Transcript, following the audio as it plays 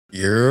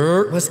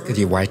What's good,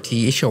 YT?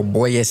 It's your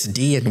boy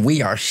SD, and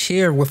we are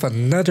here with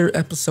another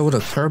episode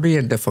of Kirby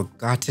and the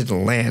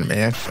Forgotten Land,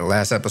 man. The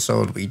last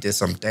episode, we did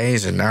some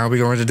things, and now we're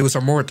going to do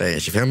some more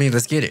things. You feel me?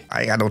 Let's get it. I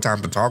ain't got no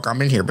time to talk. I'm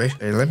in here, babe.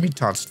 Hey, let me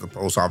talk to the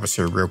post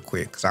officer real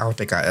quick, because I don't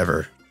think I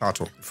ever talked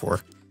to him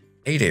before.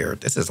 Hey there,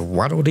 this is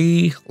Waddle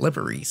Dee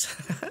Liveries.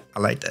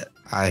 I like that.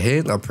 I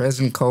hid a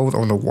present code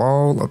on the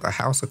wall of the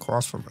house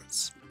across from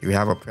us. You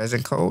have a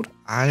present code?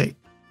 I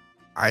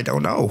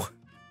don't know.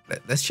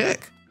 Let's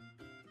check.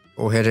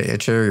 Go ahead and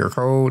enter your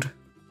code.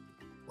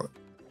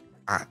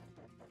 I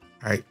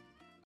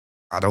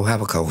don't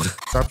have a code.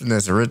 Something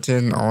is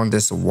written on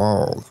this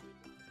wall.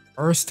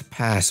 First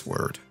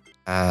password.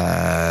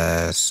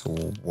 Password.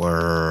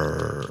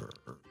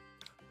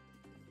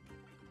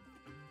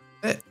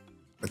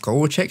 The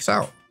code checks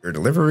out. Your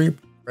delivery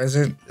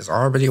present is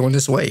already on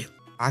this way.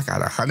 I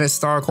got 100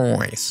 star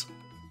coins.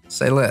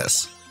 Say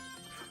less.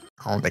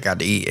 I don't think I have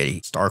to eat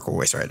any star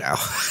coins right now.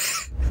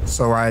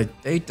 So I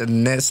think the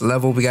next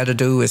level we gotta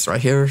do is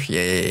right here.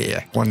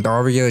 Yeah.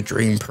 Wandaria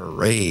Dream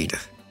Parade.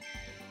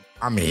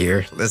 I'm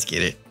here. Let's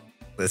get it.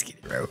 Let's get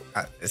it, bro.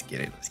 Let's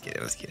get it.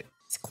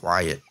 It's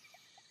quiet.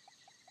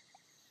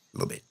 A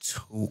little bit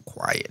too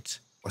quiet.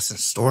 What's in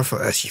store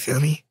for us? You feel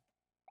me?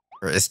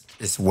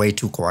 It's way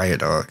too quiet,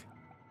 dog.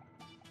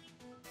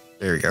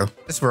 There we go.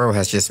 This world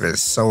has just been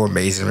so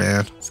amazing,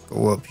 man. Let's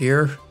go up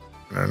here.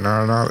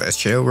 No. Let's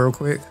chill real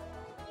quick.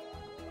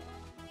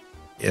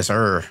 Yes,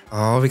 sir.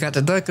 Oh, we got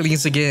the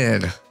ducklings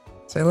again.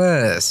 Say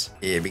less.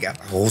 Yeah, we got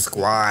the whole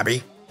squad,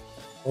 baby.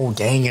 Whole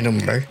gang in them,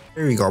 bro.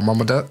 Here we go,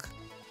 Mama Duck.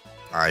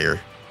 Fire.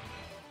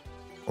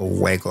 Oh,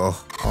 waggle.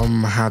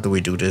 How do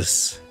we do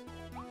this?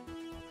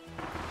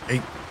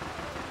 Hey.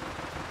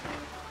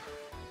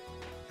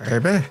 Hey,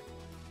 man.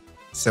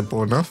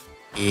 Simple enough.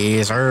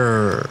 Yes,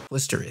 sir.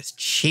 Twister is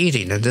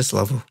cheating in this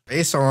level.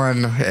 Based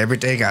on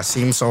everything I've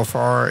seen so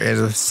far,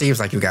 it seems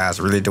like you guys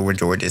really do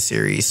enjoy this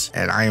series,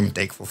 and I am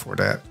thankful for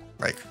that.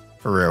 Like,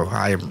 for real,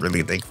 I am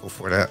really thankful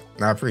for that.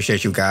 And I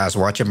appreciate you guys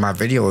watching my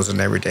videos and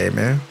every day,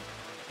 man.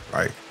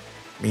 Like,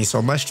 it means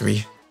so much to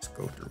me. Let's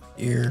go through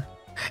here.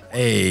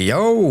 Hey,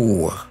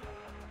 yo.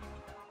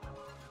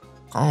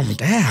 Calm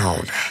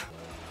down.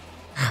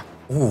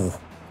 Ooh.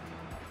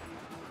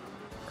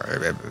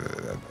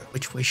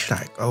 Which way should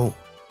I go?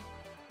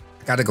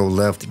 I gotta go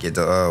left to get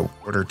the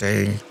water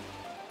thing.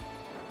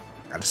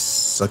 Gotta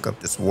suck up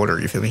this water,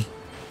 you feel me?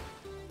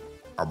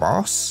 Our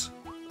boss?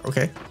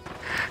 Okay.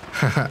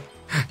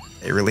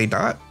 They really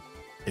thought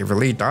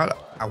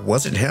I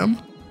wasn't him?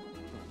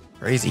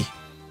 Crazy.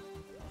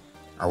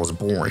 I was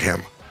born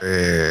him.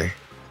 I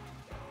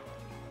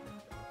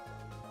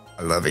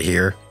love it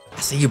here. I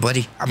see you,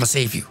 buddy. I'm gonna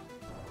save you.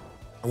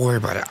 Don't worry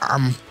about it.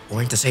 I'm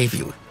going to save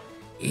you.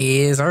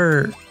 Yes,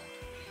 sir.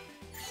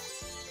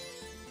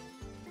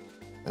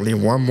 Only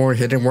one more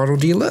hidden Waddle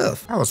Dee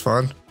left. That was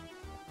fun.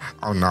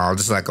 Oh no,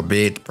 this is like a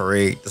big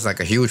parade. This is like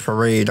a huge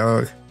parade,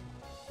 dog.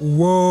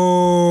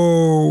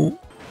 Whoa.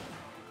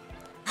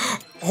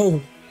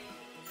 Oh.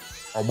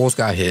 Almost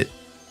got hit.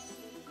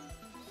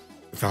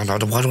 We found all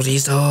the Waddle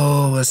Dees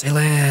though. Say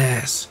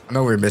less. I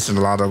know we're missing a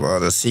lot of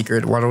the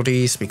secret Waddle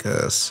Dees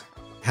because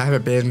I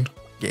haven't been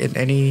getting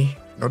any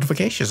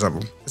notifications of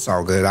them. It's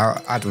all good.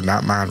 I do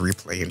not mind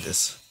replaying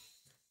this.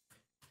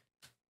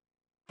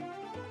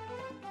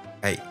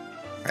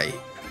 Hey,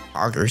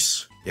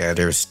 augers. Yeah,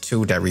 there's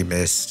 2 that we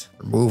missed.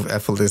 Remove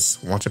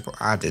effortless wanted.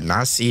 I did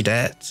not see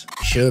that.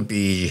 Should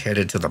be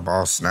headed to the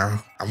boss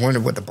now. I wonder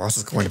what the boss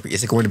is going to be.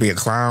 Is it going to be a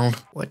clown?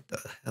 What the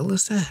hell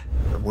is that?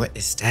 What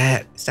is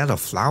that? Is that a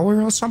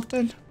flower or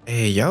something?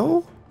 Hey,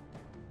 yo.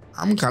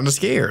 I'm kind of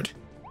scared.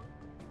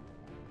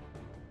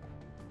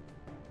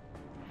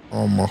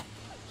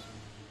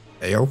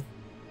 Hey, yo.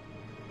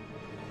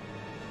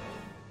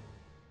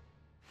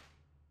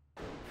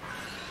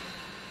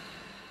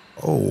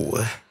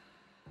 Oh.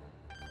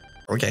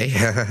 Okay.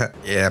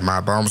 Yeah,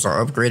 my bombs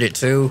are upgraded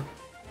too.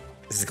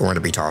 This is going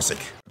to be toxic.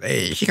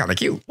 Hey, she kind of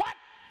cute. What?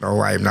 No,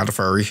 I am not a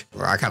furry.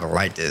 Well, I kind of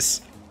like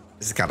this.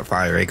 This is kind of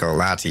fire. Ain't gonna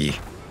lie to you.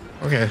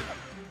 Okay.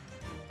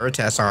 Her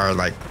tests are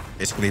like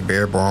basically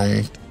bare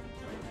bone.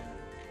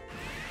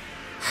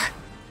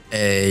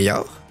 Hey,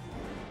 yo.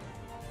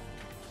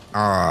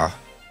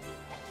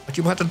 What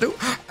you about to do?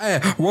 Hey,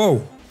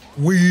 whoa.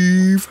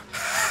 Weave.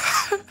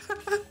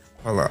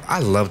 Hold up. I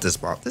love this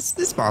boss.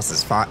 This boss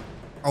is fine.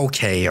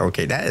 Okay,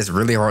 that is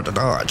really hard to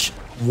dodge.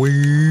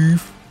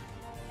 Weave.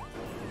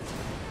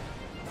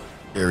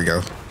 Here we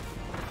go.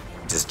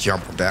 Just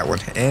jump on that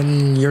one,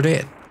 and you're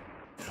dead.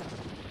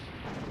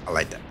 I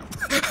like that.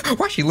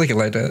 Why is she looking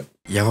like that?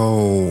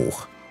 Yo.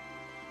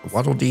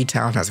 Waddle Dee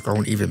Town has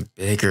grown even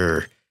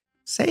bigger.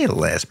 Say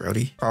less,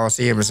 Brody.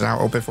 Coliseum is now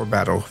open for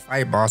battle.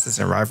 Fight bosses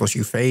and rivals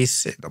you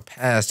face in the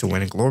past to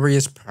win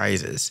glorious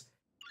prizes.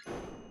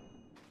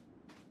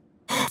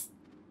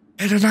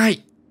 Meta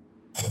Knight!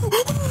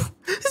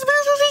 It's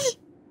Meta Knight!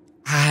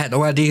 I had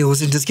no idea it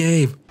was in this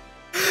game.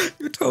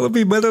 You telling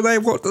me Meta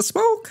Knight want the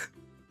smoke?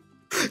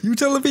 You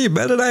telling me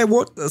Meta Knight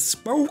want the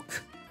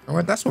smoke? You know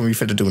what? That's what we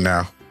finna do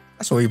now.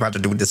 That's what we about to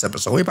do with this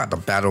episode. We about to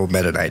battle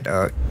Meta Knight,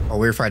 dog. Oh,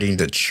 we're fighting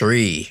the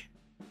tree.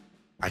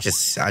 I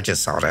just saw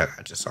that.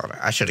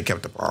 I should have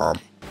kept the bomb.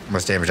 How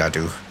much damage I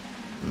do?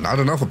 Not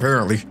enough,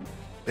 apparently.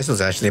 This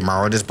was actually my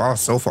hardest boss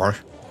so far.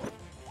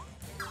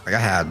 Like, I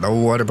had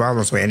no other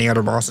problems with any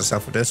other boss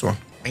except for this one.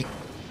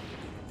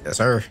 Yes,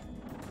 sir.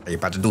 They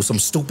about to do some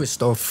stupid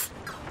stuff.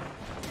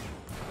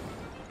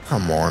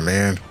 Come on,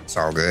 man. It's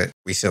all good.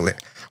 We still it.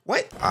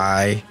 What?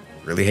 I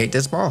really hate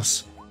this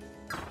boss.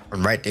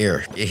 I'm right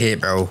there. Get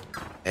hit, bro.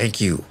 Thank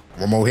you.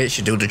 One more hit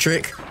should do the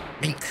trick.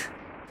 Mink.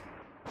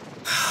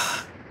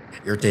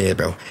 You're dead,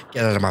 bro.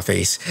 Get out of my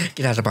face.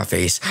 Get out of my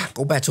face.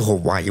 Go back to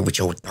Hawaii with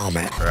your dumb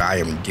ass, bro. I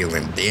am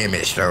dealing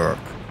damage, dog.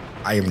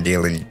 I am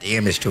dealing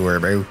damage to her,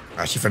 bro.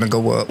 Now she finna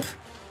go up.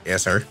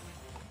 Yes, sir.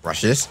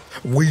 Watch this.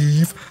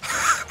 Weave.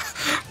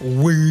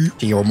 Weave.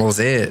 She almost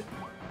dead.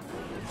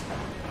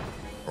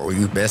 Oh,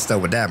 you messed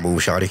up with that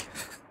move, shawty.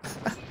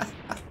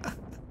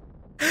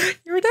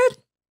 You're dead.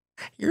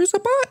 Here's a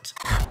bot.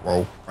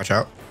 Whoa, watch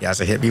out. He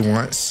hasn't hit me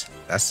once.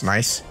 That's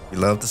nice. We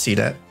love to see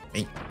that.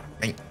 Mink,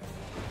 mink.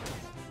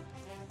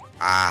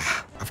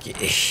 Ah, I'm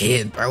getting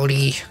hit,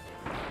 Brody.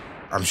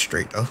 I'm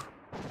straight, though.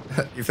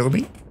 You feel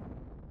me?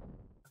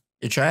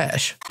 You're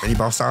trash. Mini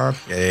boss time?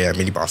 Yeah,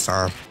 mini boss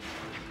time.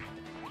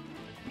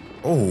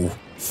 Oh,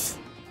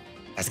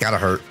 that's gotta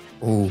hurt.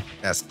 Oh,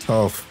 that's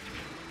tough.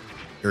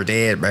 You're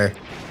dead, man.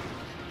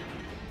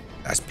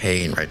 That's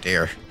pain right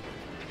there.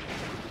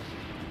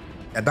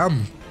 Yeah,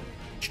 dumb.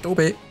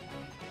 Stupid.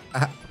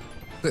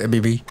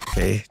 Baby.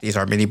 Okay, these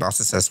are mini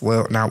bosses as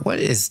well. Now, what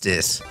is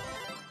this?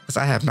 Because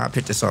I have not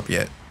picked this up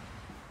yet.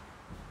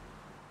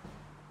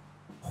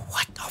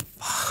 What the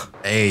fuck?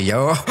 Hey,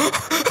 yo.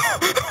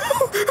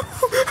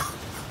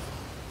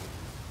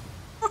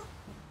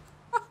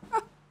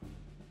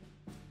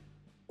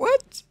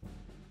 What?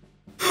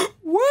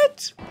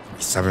 What?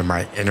 Summon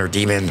my inner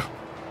demon.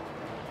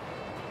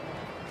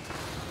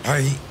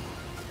 Hey.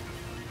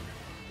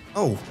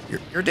 Oh,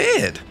 you're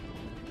dead.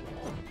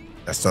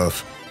 That's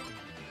tough.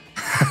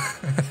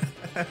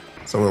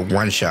 So it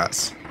one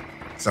shots.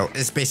 So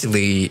it's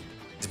basically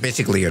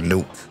a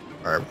nuke.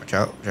 All right, watch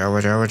out,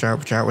 watch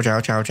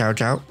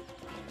out.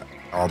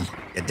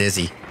 You're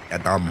dizzy. You're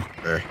dumb.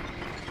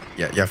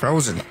 You're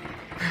frozen.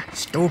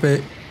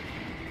 Stupid.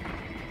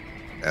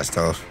 That's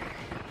tough.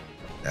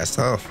 That's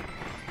tough.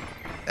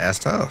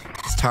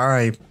 It's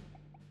time.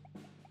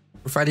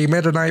 We're fighting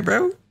Meta Knight,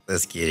 bro.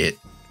 Let's get it.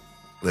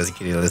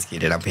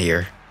 I'm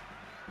here.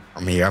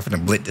 I'm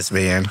finna blit this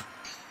man.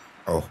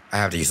 Oh, I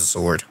have to use a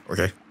sword.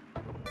 Okay.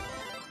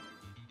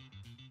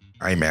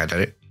 I ain't mad at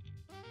it.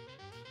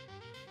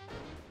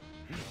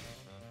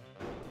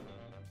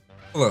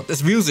 Hold up,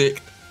 this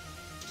music.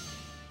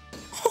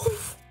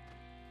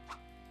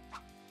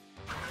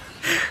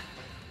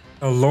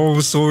 A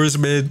lone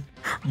swordsman,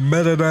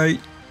 Meta Knight.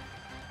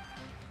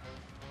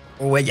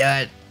 Oh my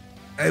god.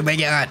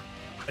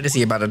 What is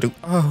he about to do?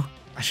 Oh,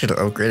 I should have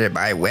upgraded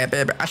my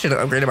weapon. I should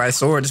have upgraded my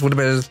sword. This would have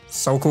been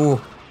so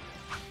cool.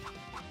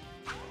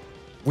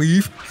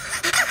 Weave.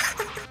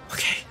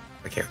 Okay.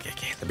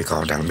 Let me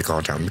calm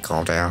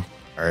down.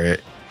 All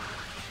right.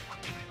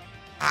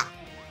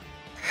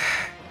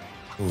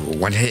 Ooh,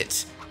 one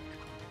hit.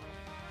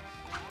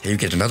 Can you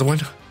get another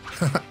one?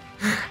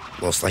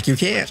 Looks like you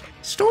can't.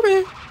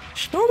 Stupid.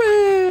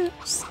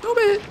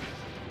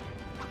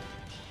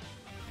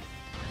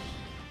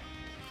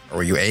 Or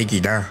are you eggy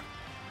now?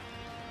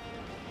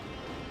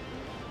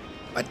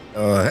 What?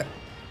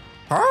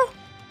 Huh?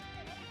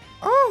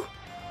 Oh,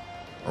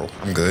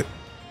 I'm good.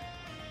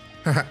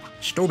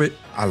 Stupid.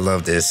 I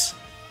love this.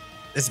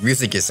 This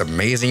music is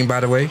amazing, by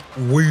the way.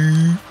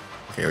 Wee.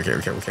 Okay.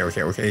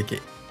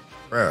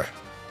 Bruh,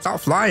 stop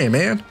flying,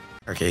 man.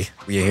 Okay,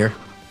 we in here.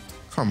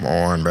 Come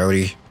on,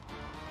 Brody.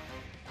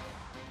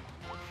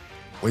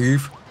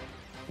 Weave.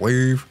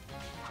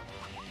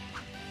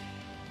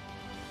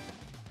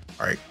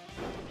 All right,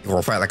 you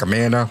wanna fight like a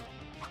man now?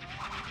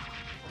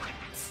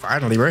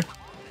 Finally, bro.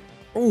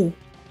 Oh.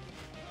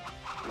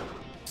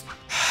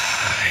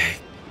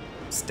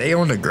 Stay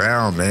on the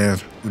ground, man.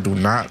 You do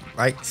not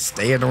like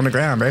staying on the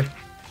ground, man.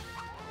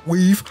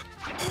 Weave.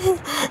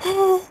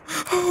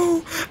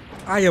 Oh.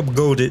 I am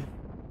goated.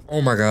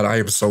 Oh my god, I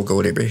am so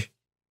goated, man.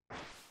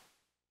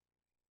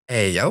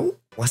 Hey, yo.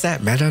 What's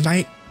that, Meta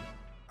Knight?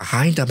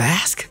 Behind the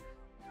mask?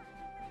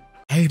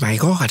 Hey, my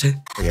god.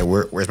 Okay,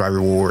 where's my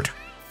reward?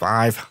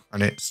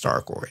 500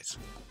 star coins.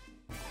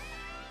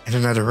 And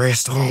another rare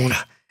stone.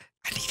 I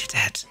needed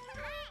that.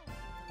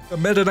 The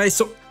Meta Knight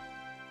so...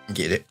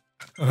 Get it.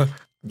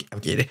 I'm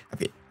getting it.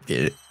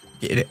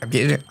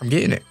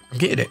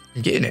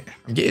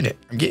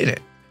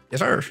 Yes,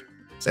 sir.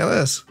 Say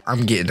less.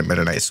 I'm getting the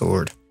Meta Knight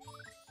sword.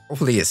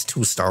 Hopefully it's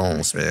 2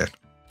 stones, man.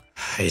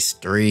 It's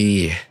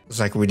 3. Looks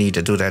like we need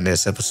to do that in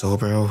this episode,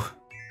 bro.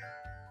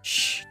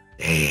 Shh,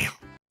 damn.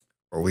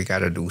 Or we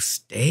gotta do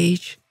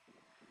stage.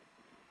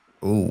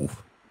 Ooh.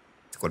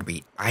 It's gonna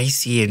be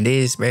icy in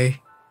this, man.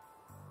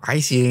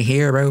 Icy in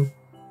here, bro.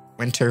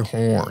 Winter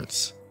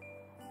horns.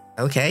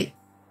 Okay.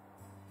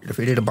 You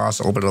defeated the boss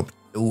to open up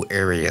new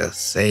areas.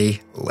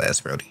 Say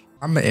less, Brody.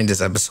 I'm gonna end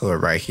this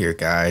episode right here,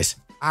 guys.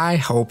 I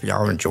hope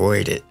y'all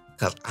enjoyed it,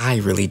 because I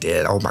really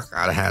did. Oh my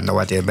god, I had no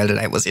idea Meta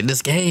Knight was in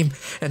this game,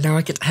 and now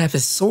I get to have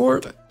his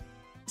sword.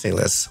 Say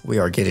less, we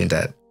are getting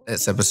that.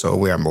 Next episode,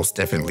 we are most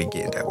definitely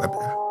getting that weapon.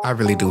 I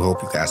really do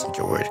hope you guys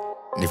enjoyed.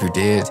 And if you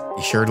did,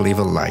 be sure to leave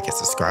a like and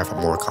subscribe for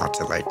more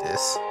content like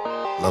this.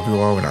 Love you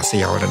all, and I'll see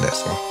y'all in the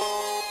next one.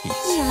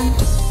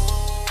 Peace.